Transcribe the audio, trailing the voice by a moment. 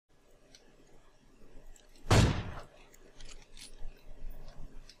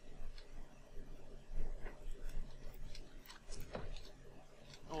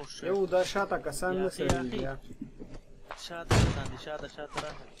شو یو دا شاته کسان نه سړي بیا شاته کسان دي شاته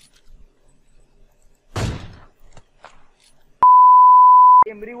راغلي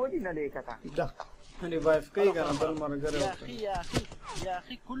امري ودی نه لیکتا دا هني وایف کوي کنه بل مرګره یا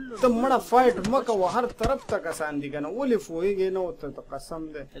اخي كله ته مړه فایټ مکه و هر طرف ته کسان دي کنه ولې فوېږي نو ته قسم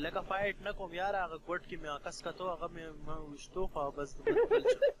ده لکه فایټ نه کوم یار هغه ګوټ کې مې کس کتو هغه مې وشتو خو بس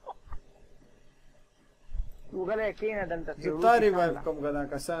وګله کینه دلته زتاري وایف کوم غدا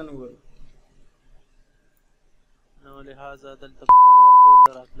کسان وګل نو لہذا دلته کونور کول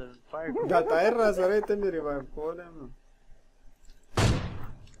راتل فایټ دا تایر را سره ته مې ریوایو کولم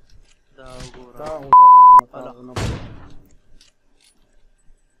دا وګوره تا وګوره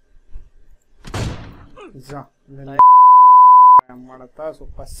زه مړه تاسو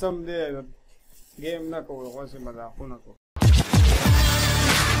قسم دې گیم نه کوو غوسه مذاقونه کوو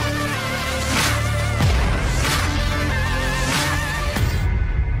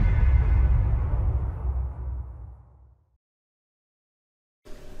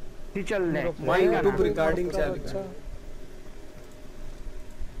चल रहे YouTube recording चल रहा है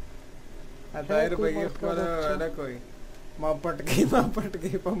अतायर भाई कोला वाला कोई मां पट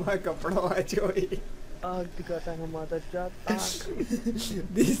गई पमा कपड़ा वाचोई आग दिखाता है माता जाता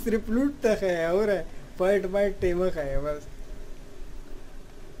दिस रिप्लूट तक है और फाइट टीम है बस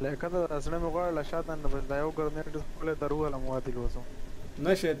लेकिन असने में कोई लशात न बस दायो करने के दरू वाला मुआदिल वसो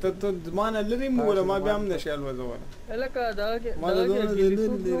نشه ته ځمان لري مولا ما بیا هم نشه الوزول الکه دا ما د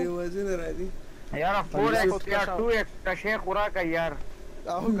لري وزن راځي یار 4x یا 2x کا شیخ خوراک یار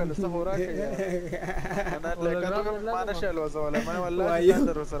اهو کنه څه خوراک یار انا لکه ما نشه الوزول ما والله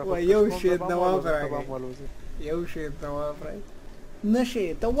در سره و یو شی نواب راځي یو شی نواب راځي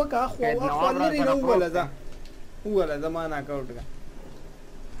نشه ته وکا خو لري نو ولا زمانہ اکاونټ کا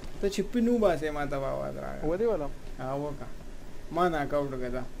ته چپینو باسه ما ته واوا درا ودی ولا وکا ما نه اکاونټ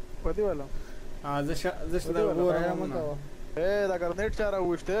کدا ودی ولا زه دا ګورم اے دا ګرنیټ چاره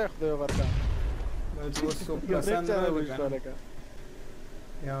وښته خدای ورکا نو څو پرسان نه وښته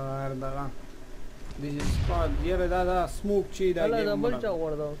یار دا دې سپاد یره دا سموک چی دا الله دا بل چا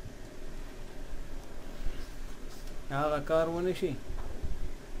وردا هغه کارونه شي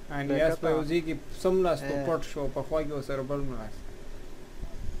ان یاس په وزي کې سملاس په پټ شو په خوا کې وسره بل ملاس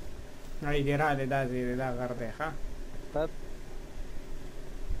نه ګراله دا زیره دا غرده ښا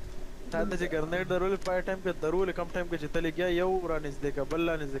تا چې ګرنیټ درول پای ټایم کې درول کم ټایم کې چې تلې گیا یو رانځ دې کا بل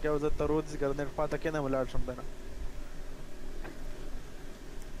رانځ دې کا وزت تروز ګرنیټ پاته کې نه ملاړ شم دنه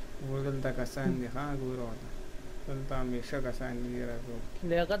ورګل تا کسان دي ها ګورو دلته همیشه کسان دي راځو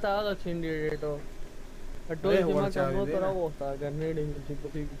لیاقت هغه کینډیډیټو اټول چې ما څنګه تر وتا ګرنیټ چې په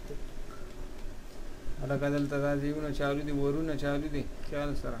دې کې الګا دلته دا دیونه چالو دي ورونه چالو دي خیال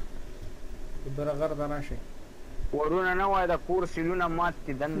سره برغر دراشه ورونه نه وای دا کور سیلونه مات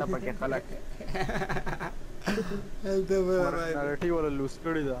کی دنه پکې خلک الته ورای ولا لوس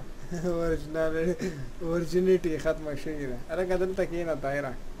کړی دا اورجینټی ختمه شوی ده الګا دلته کې نه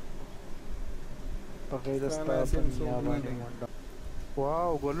دایره په غیر استا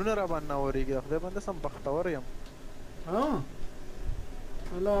واو ګولونه را باندې اوريږي خدای باندې سم بختور یم ها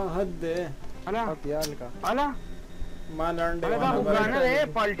الله حد الا خیال کا الا ما لاندې غانه اے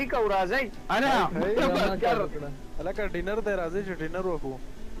پالټي کا راځي انا الکه ډینر ته راځي چې ډینر وکړو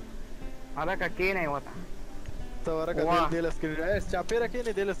الکه کې نه وتا تو ورکه دل سکرین اس چاپه راکې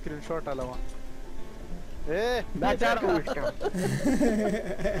نه دل سکرین شاټ علاوه اے دا چار وښته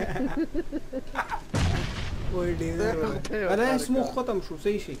وای ډینر اره اسمو ختم شو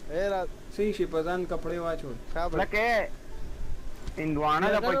صحیح شي اے صحیح شي پزان کپڑے واچو لکه اندوانه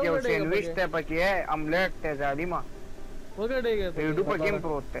د پکې او سینډویچ ته پکې املیټ ته ظالما وګړېږي ویډیو پکې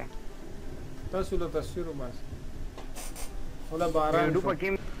پروت ته تاسو له تصویر وباس ولا باران ویډیو پکې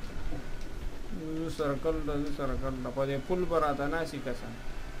سرکل په دې پل پر اته ناسي کسان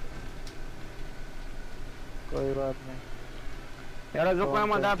کوئی بات نه یار زه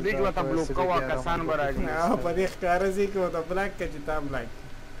کومه دا بریج وته بلوک کوه کسان برادي په دې ښکارځي کې وته بلاک کې کتاب لای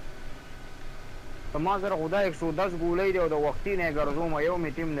ما سره خدا 110 ګولې دی او د وختي نه ګرځوم یو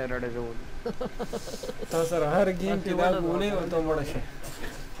می ټیم نه رړځول تاسو سره هر گیم کې دا ګولې او ته مړ شي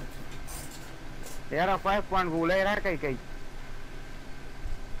یار 5 پوینټ ګولې را کوي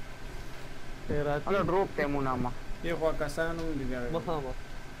اله ډروپ ته مونږه ما یو خوا کسانو دي مخامه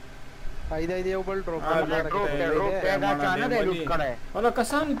ایدا یو بل ډروپ ډروپ ته دا چانه دی لوټ کړه ولا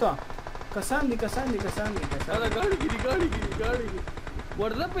کسان دي کسان دي اله ګاډي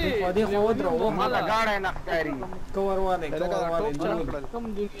ورده په دې خو درو ما دا گاڑی نه ښکاری کور والے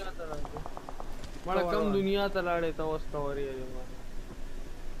کم دنیا ته لاړې تا واستوري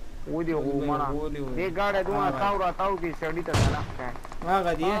ودي غومنا دې ګاډه دوه تاو کې سړی ته نه ښکار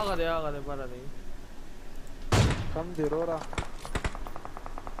هغه دی بره دی کم دی رورا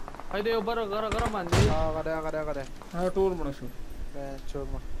هاي دی بره غره باندې هغه دی ها ټول مړ شو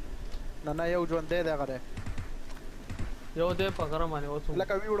چورما نه یو ژوند دی هغه یو دې په غره باندې اوس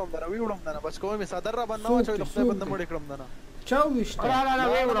لکه ویوړم نه بس کومه می صدر را باندې واچو د خپل بند مړ کړم نه چاو وشته لا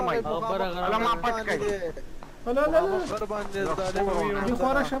ویوړم بره غره ما پټ کړ لا غر باندې ظالم ویوړم دی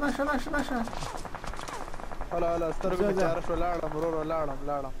خورا شنه لا سترګو چار شو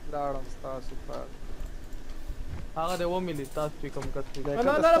لاړم تاسو په هغه د و ملي تاسو کوم کتلی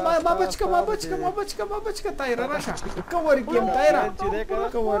لا ما بچکا تایرا راشه کور کیم تایرا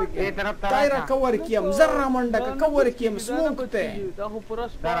کور کیم تایرا کور کیم زرا منډه کور کیم سموک ته دا خو پورا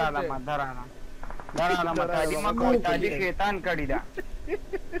دراله ما تاجی شیطان کړی دا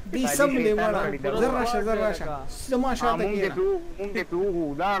دی سم له مړه زرا شه زما شاته کې مونږ ته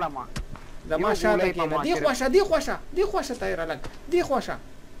وو لاړه ما زما شاته کې دی خوشه تایرا لګ دی خوشه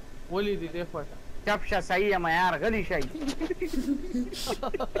ولې دی خوشه چپ شه صحیح ما یار غلی شي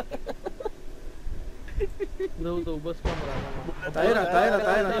نو ته بس کوم راغله تایرا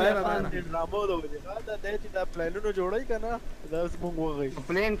ډرامو دا چې دا پلانونو جوړای کنه دا موږ وغی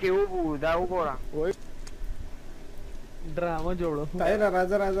پلان کې وو دا وګوره وای ډرامه جوړو تایرا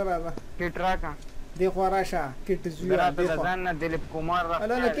راځه کټ راکا دی خوراشه کټ زویا دی خو ځان نه دلیپ کومار را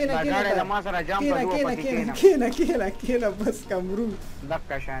لا کینه ما سره جام په دوه پټی کینه بس کمرو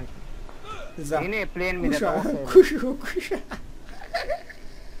دک شان اینه پلین می ده کوشو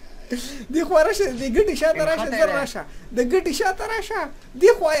دی خوراشه دی ګټي شاته راشه زر راشه د ګټي شاته راشه دی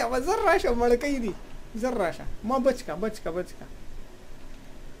خوایا و زر راشه مړکې دی زر راشه ما بچکا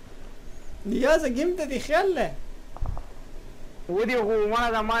نیاز گیم ته دی خیال له ودی هو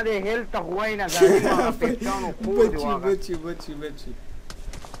ما دا ما ده هیلث غوینه ځای ما پېښانو خو دی واګه بچي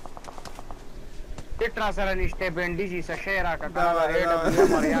ټټرا سره نشته بندیجی څه شی راکا دا ریډ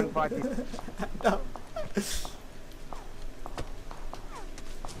مریان پاتې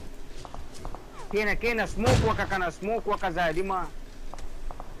کینه سموک وکا ظالما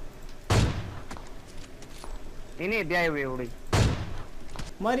اینه بیا ویوړي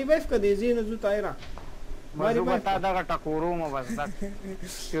ماری وایف کدی زین زو تایرا ماری وایف تا دا ټکورو مو بس دا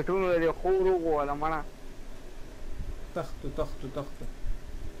چټونو دې خورو ولا مړه تخت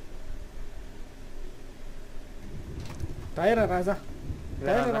تایرا راځه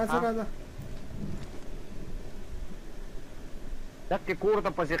دکې کور ته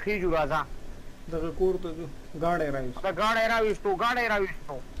پسې خېجو راځه دغه کور ته گاډي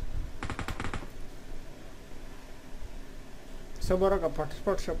راويستو صبر کا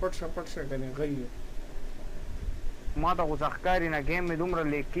پټ شه کنه غي ما ته غوښکاري نه گیم می دومره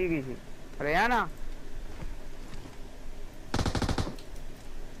لیکيږي شي ریانا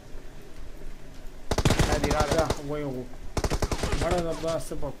ادي راځه وایو مړه د باس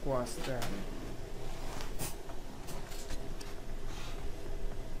په کواسته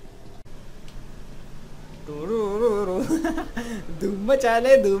धूम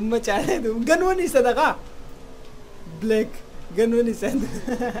मचाले गनवनी सदका ब्लैक गनवनी सद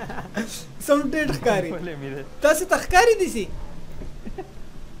साउंडेड खकारी तसे तखकारी दिसी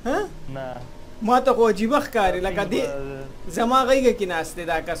हा ना ما ته خو عجیب خकारी لکه دی زما غیګه کې ناشته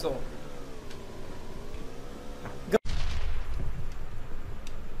دا کسو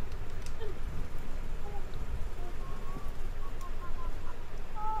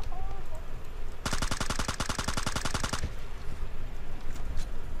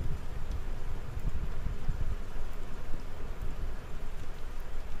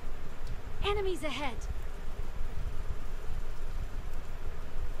Enemies ahead.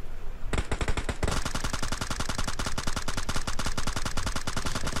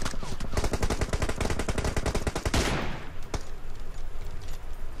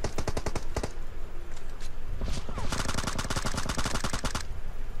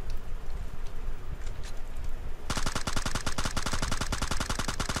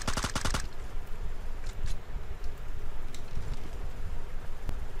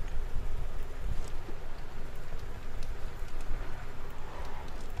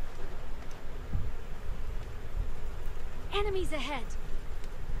 Enemies ahead.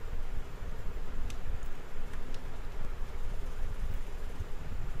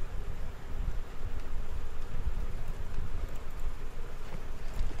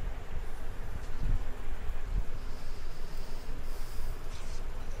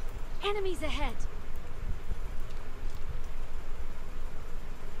 Enemies ahead.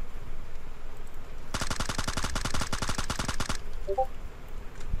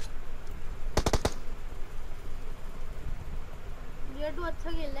 Laddu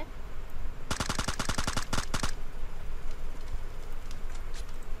अच्छा खेल है।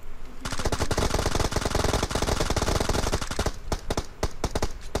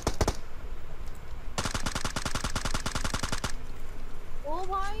 ओ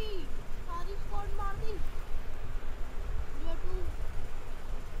भाई सारी स्क्वाड मार दी।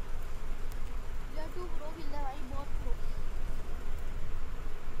 लड्डू प्रो खेल है भाई, बहुत प्रो।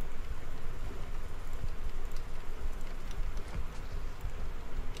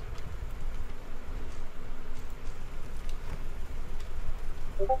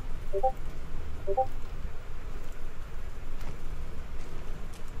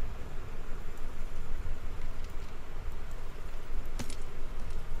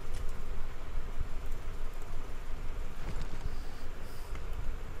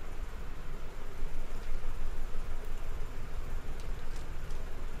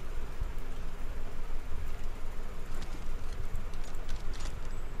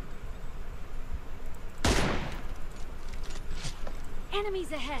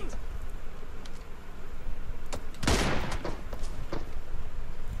 Enemies ahead.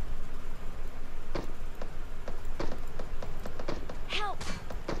 Help!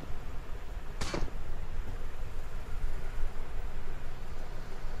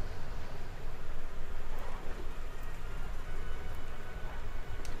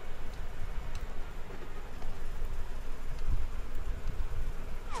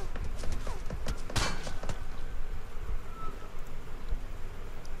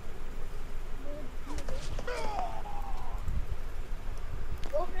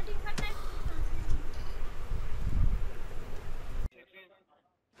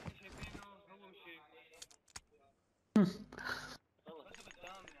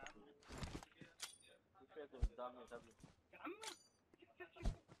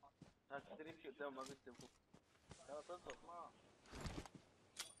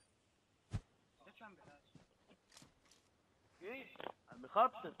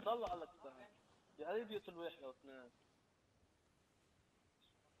 بخطط طلع لك يا قريب يقتل واحد او اثنين.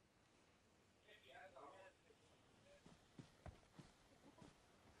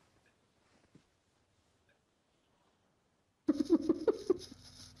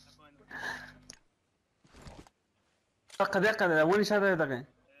 دقة وين شاطر دقيقة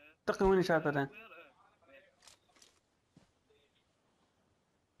دقة وين شاطر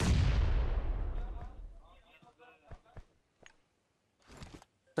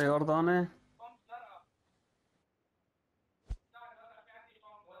طيور ضاني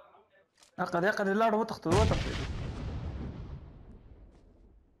دقة لا وتخطي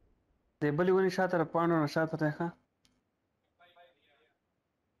دي بلي وين شاطر بانو شاطر يا خا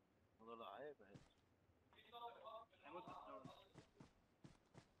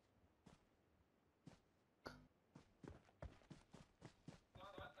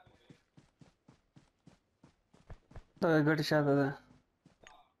قلت شاطر ده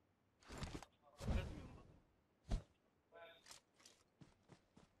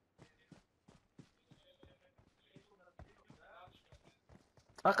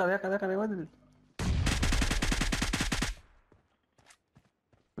أقل يودي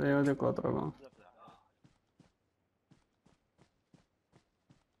يودي كوترو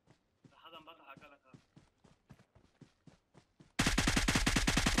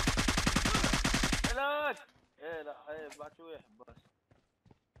ايه لا عيب بعد شوي بس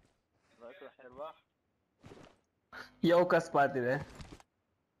رايك راح يربح يو كسباتي ده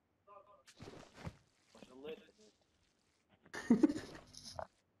ما شاء الله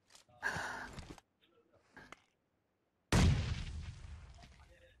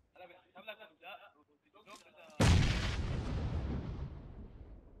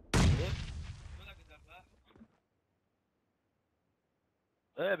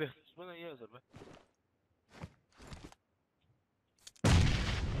ايه بيختصمونا اياه يا زلمه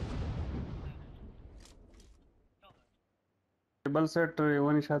بل سيट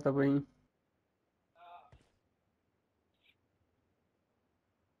وني شاطر بين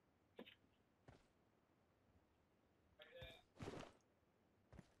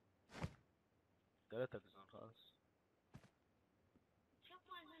ثلاثة جزء خلاص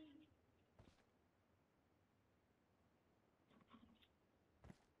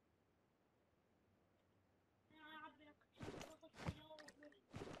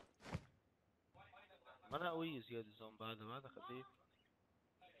ما انا قوي زيادة الزومبي هذا خفيف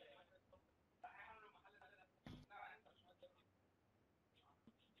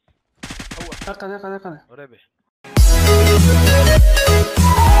أقل وربح